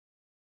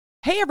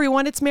Hey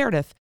everyone, it's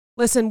Meredith.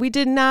 Listen, we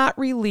did not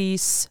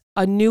release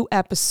a new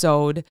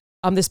episode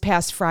this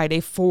past Friday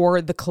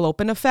for the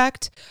Clopen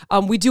Effect.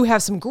 We do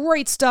have some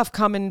great stuff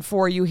coming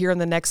for you here in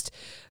the next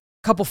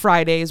couple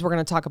Fridays. We're going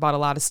to talk about a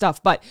lot of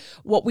stuff. But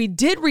what we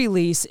did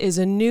release is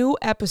a new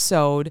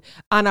episode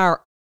on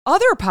our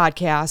other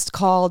podcast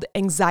called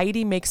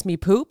Anxiety Makes Me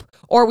Poop,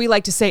 or we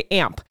like to say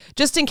AMP,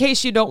 just in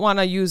case you don't want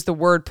to use the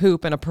word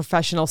poop in a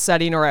professional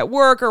setting or at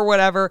work or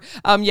whatever.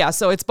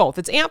 So it's both.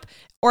 It's AMP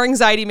or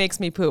Anxiety Makes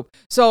Me Poop.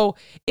 So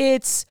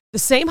it's the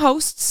same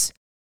hosts,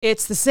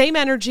 it's the same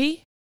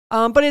energy,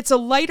 but it's a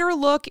lighter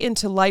look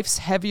into life's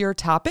heavier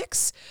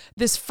topics.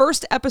 This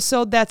first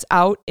episode that's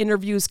out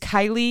interviews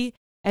Kylie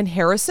and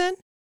Harrison.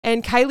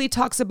 And Kylie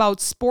talks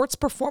about sports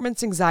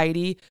performance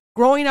anxiety,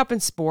 growing up in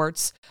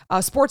sports,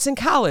 sports in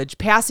college,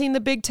 passing the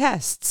big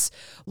tests,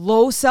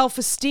 low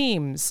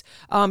self-esteems,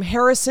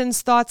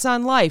 Harrison's thoughts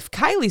on life,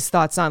 Kylie's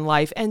thoughts on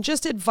life, and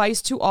just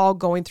advice to all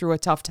going through a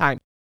tough time.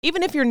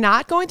 Even if you're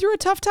not going through a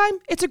tough time,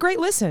 it's a great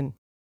listen.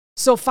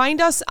 So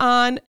find us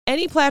on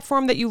any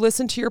platform that you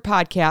listen to your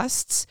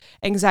podcasts,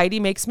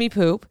 Anxiety Makes Me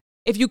Poop.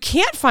 If you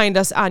can't find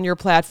us on your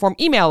platform,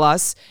 email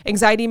us,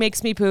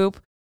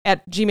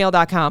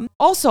 anxietymakesmepoop@gmail.com.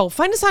 Also,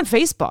 find us on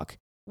Facebook.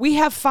 We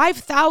have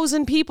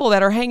 5,000 people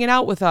that are hanging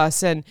out with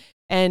us and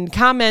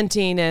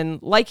commenting and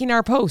liking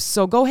our posts.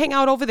 So go hang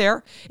out over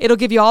there. It'll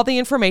give you all the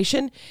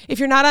information. If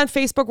you're not on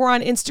Facebook, we're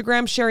on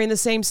Instagram sharing the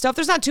same stuff.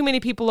 There's not too many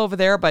people over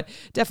there, but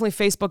definitely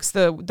Facebook's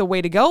the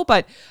way to go.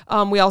 But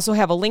we also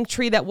have a link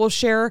tree that we'll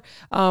share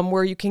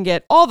where you can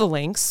get all the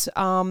links.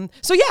 Head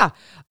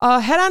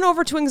on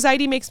over to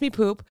Anxiety Makes Me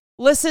Poop.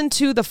 Listen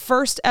to the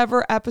first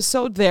ever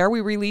episode there. We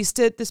released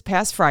it this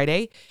past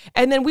Friday.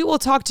 And then we will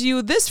talk to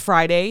you this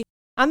Friday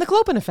on the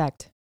Clopen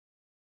Effect.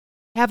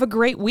 Have a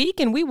great week,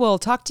 and we will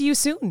talk to you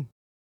soon.